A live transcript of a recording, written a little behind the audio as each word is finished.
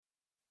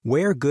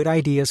Where Good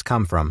Ideas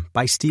Come From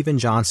by Steven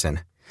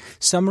Johnson.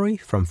 Summary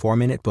from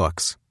 4-Minute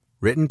Books.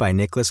 Written by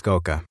Niklas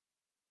Göke.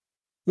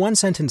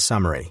 One-sentence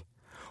summary.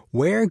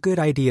 Where Good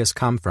Ideas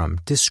Come From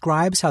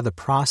describes how the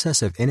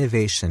process of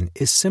innovation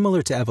is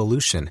similar to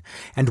evolution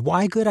and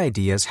why good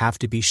ideas have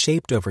to be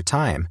shaped over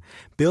time,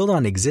 build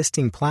on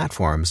existing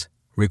platforms,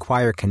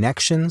 require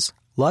connections,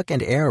 luck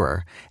and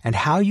error, and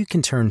how you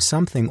can turn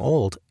something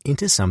old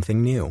into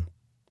something new.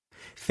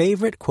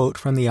 Favorite quote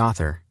from the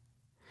author.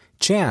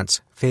 Chance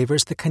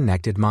favors the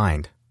connected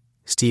mind.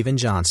 Steven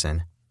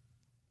Johnson.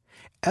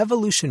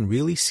 Evolution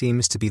really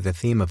seems to be the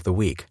theme of the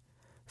week.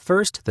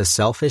 First, the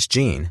selfish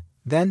gene,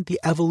 then the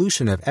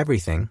evolution of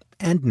everything,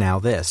 and now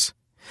this.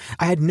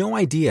 I had no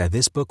idea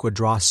this book would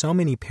draw so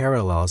many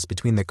parallels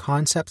between the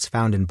concepts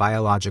found in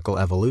biological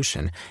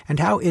evolution and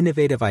how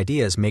innovative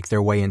ideas make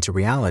their way into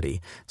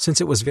reality,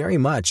 since it was very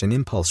much an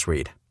impulse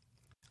read.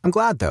 I'm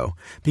glad, though,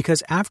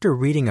 because after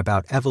reading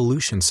about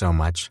evolution so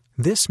much,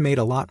 this made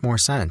a lot more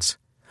sense.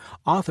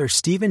 Author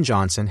Steven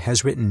Johnson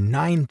has written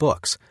 9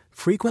 books,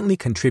 frequently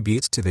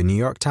contributes to the New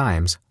York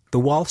Times, the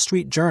Wall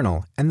Street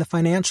Journal, and the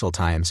Financial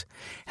Times,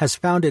 has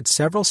founded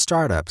several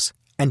startups,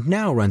 and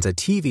now runs a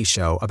TV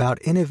show about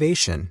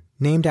innovation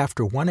named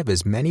after one of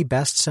his many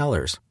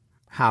bestsellers,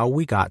 How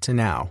We Got to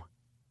Now.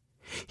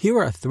 Here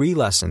are 3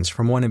 lessons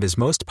from one of his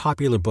most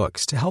popular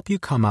books to help you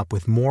come up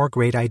with more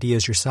great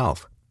ideas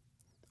yourself.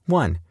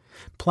 1.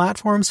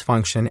 Platforms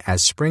function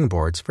as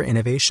springboards for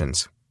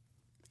innovations.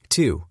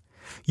 2.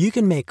 You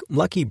can make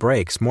lucky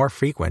breaks more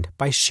frequent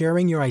by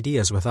sharing your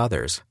ideas with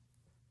others.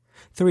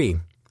 3.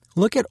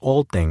 Look at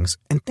old things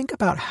and think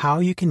about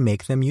how you can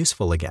make them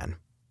useful again.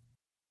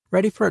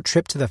 Ready for a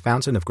trip to the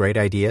fountain of great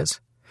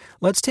ideas?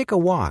 Let's take a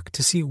walk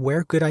to see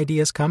where good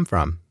ideas come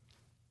from.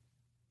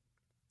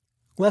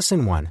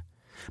 Lesson 1.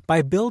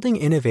 By building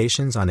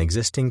innovations on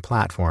existing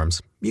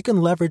platforms, you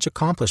can leverage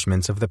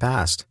accomplishments of the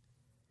past.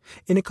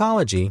 In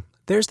ecology,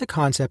 there's the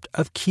concept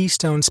of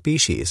keystone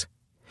species.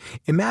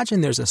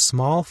 Imagine there's a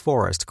small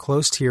forest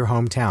close to your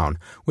hometown,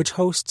 which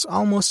hosts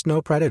almost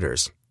no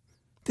predators.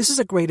 This is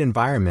a great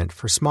environment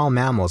for small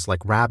mammals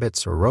like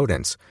rabbits or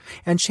rodents,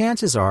 and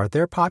chances are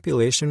their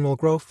population will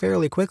grow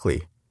fairly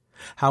quickly.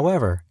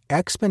 However,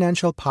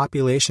 exponential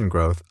population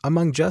growth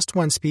among just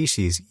one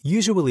species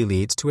usually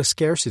leads to a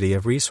scarcity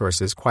of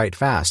resources quite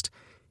fast.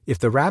 If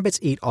the rabbits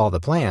eat all the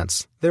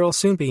plants, there will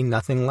soon be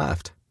nothing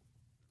left.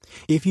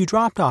 If you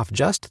dropped off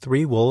just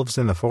 3 wolves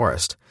in the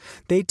forest,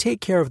 they'd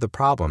take care of the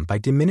problem by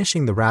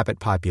diminishing the rabbit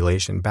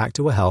population back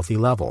to a healthy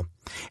level,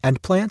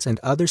 and plants and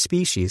other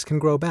species can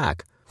grow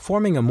back,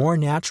 forming a more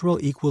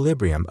natural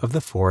equilibrium of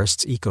the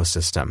forest's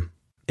ecosystem.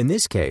 In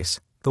this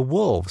case, the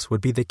wolves would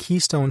be the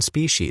keystone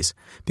species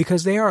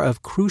because they are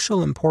of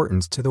crucial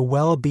importance to the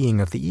well-being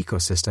of the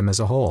ecosystem as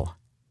a whole.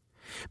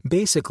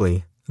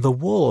 Basically, the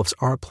wolves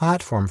are a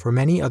platform for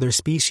many other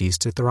species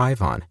to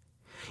thrive on.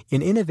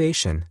 In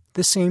innovation,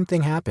 the same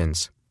thing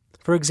happens.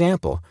 For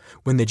example,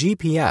 when the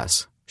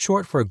GPS,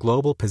 short for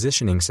Global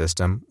Positioning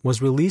System,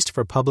 was released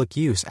for public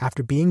use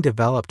after being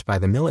developed by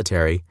the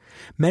military,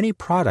 many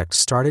products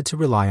started to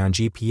rely on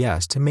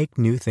GPS to make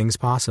new things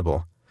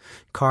possible.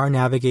 Car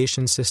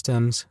navigation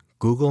systems,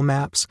 Google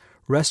Maps,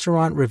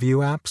 restaurant review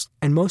apps,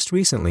 and most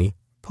recently,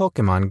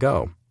 Pokémon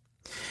Go.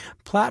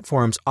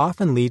 Platforms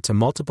often lead to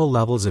multiple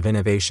levels of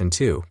innovation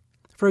too.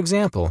 For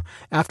example,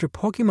 after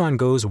Pokémon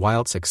Go's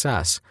wild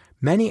success,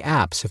 many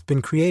apps have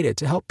been created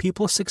to help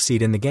people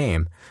succeed in the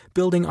game,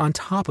 building on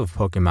top of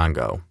Pokémon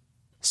Go.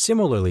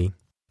 Similarly,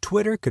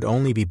 Twitter could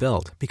only be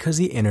built because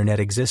the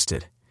internet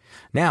existed.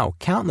 Now,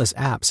 countless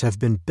apps have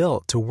been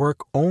built to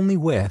work only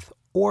with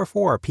or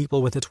for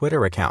people with a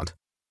Twitter account,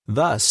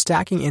 thus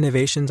stacking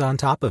innovations on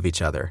top of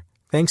each other,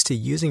 thanks to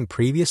using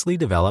previously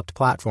developed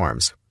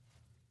platforms.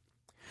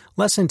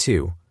 Lesson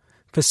 2.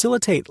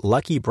 Facilitate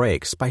lucky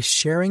breaks by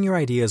sharing your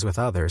ideas with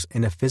others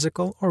in a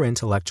physical or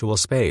intellectual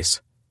space.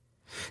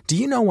 Do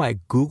you know why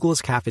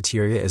Google's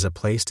cafeteria is a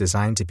place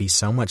designed to be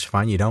so much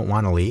fun you don't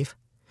want to leave?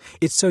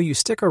 It's so you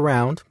stick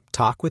around,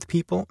 talk with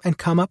people, and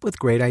come up with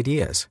great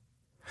ideas.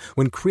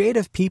 When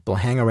creative people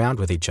hang around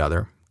with each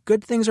other,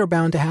 good things are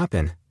bound to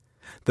happen.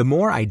 The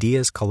more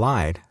ideas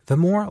collide, the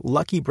more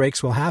lucky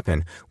breaks will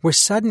happen, where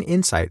sudden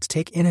insights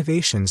take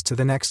innovations to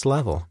the next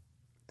level.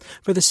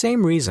 For the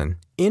same reason,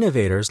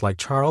 innovators like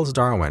Charles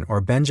Darwin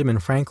or Benjamin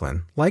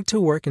Franklin like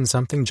to work in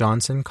something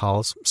Johnson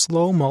calls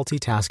slow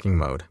multitasking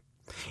mode.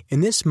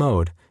 In this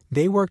mode,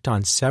 they worked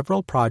on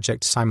several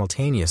projects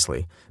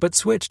simultaneously, but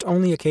switched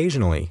only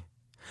occasionally.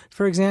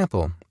 For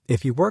example,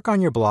 if you work on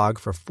your blog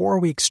for 4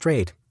 weeks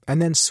straight and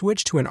then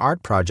switch to an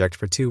art project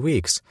for 2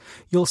 weeks,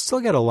 you'll still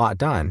get a lot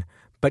done,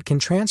 but can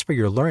transfer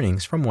your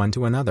learnings from one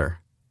to another.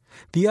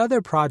 The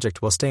other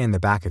project will stay in the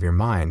back of your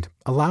mind,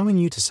 allowing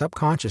you to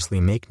subconsciously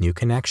make new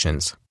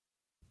connections.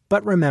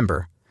 But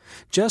remember,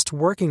 just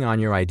working on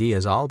your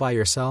ideas all by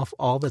yourself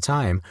all the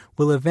time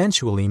will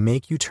eventually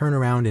make you turn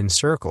around in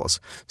circles,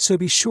 so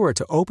be sure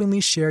to openly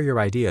share your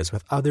ideas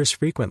with others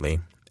frequently,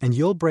 and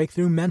you'll break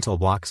through mental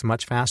blocks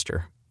much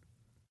faster.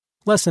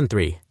 Lesson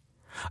 3.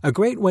 A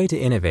great way to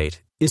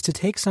innovate is to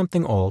take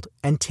something old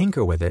and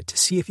tinker with it to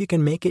see if you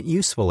can make it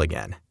useful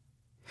again.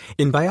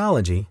 In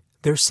biology,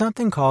 there's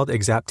something called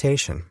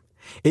exaptation.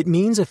 It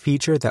means a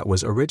feature that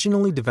was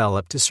originally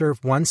developed to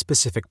serve one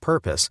specific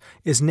purpose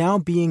is now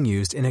being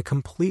used in a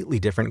completely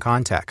different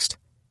context.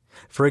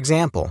 For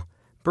example,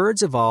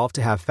 birds evolved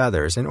to have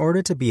feathers in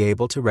order to be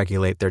able to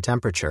regulate their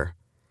temperature.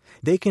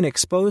 They can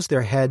expose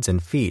their heads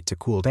and feet to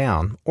cool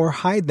down or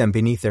hide them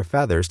beneath their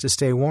feathers to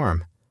stay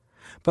warm.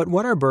 But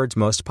what are birds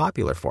most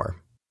popular for?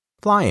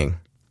 Flying.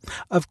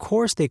 Of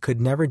course, they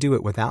could never do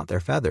it without their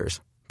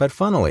feathers, but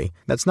funnily,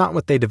 that's not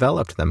what they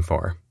developed them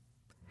for.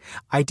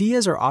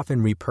 Ideas are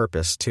often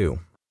repurposed, too.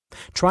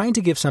 Trying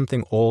to give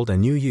something old a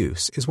new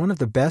use is one of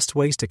the best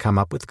ways to come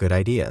up with good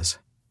ideas.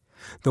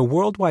 The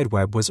World Wide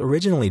Web was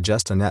originally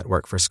just a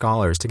network for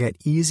scholars to get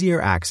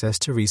easier access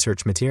to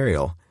research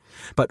material.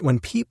 But when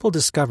people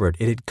discovered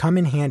it had come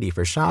in handy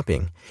for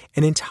shopping,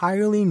 an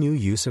entirely new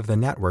use of the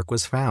network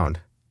was found.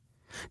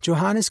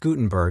 Johannes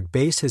Gutenberg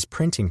based his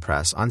printing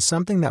press on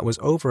something that was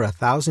over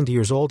 1,000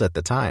 years old at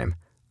the time,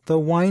 the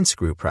wine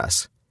screw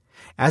press.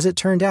 As it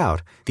turned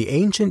out, the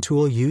ancient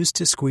tool used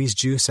to squeeze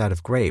juice out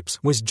of grapes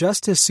was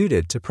just as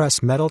suited to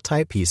press metal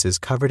typepieces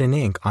covered in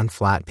ink on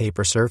flat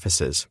paper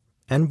surfaces.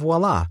 And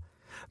voila!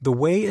 The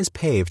way is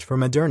paved for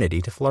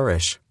modernity to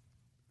flourish.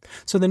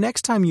 So the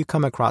next time you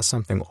come across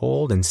something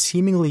old and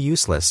seemingly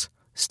useless,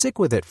 stick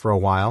with it for a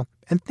while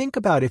and think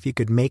about if you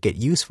could make it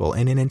useful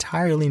in an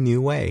entirely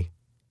new way.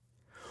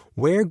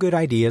 Where good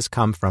ideas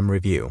come from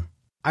review.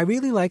 I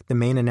really like the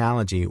main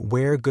analogy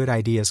where good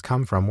ideas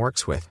come from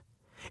works with.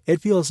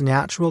 It feels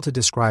natural to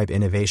describe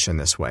innovation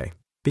this way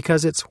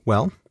because it's,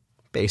 well,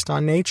 based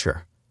on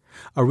nature.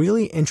 A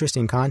really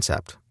interesting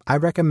concept. I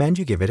recommend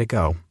you give it a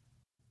go.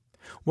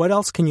 What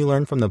else can you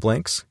learn from the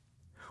blinks?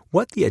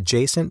 What the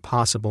adjacent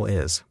possible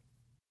is.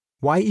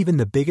 Why even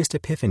the biggest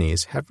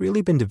epiphanies have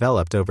really been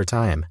developed over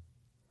time.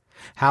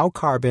 How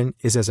carbon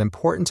is as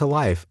important to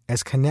life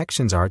as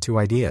connections are to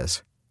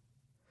ideas.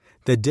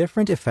 The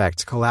different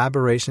effects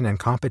collaboration and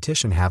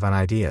competition have on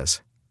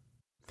ideas.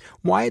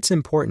 Why it's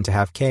important to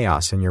have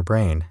chaos in your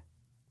brain.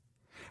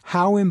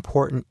 How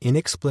important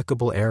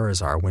inexplicable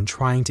errors are when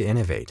trying to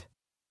innovate.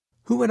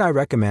 Who would I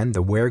recommend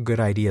the Where Good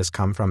Ideas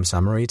Come From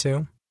summary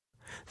to?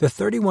 The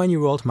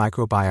 31-year-old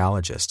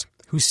microbiologist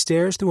who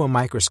stares through a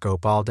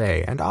microscope all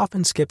day and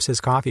often skips his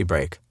coffee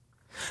break.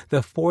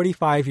 The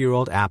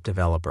 45-year-old app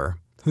developer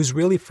who's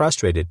really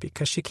frustrated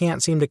because she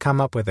can't seem to come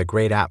up with a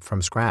great app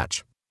from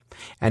scratch.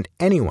 And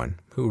anyone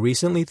who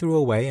recently threw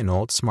away an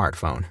old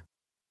smartphone.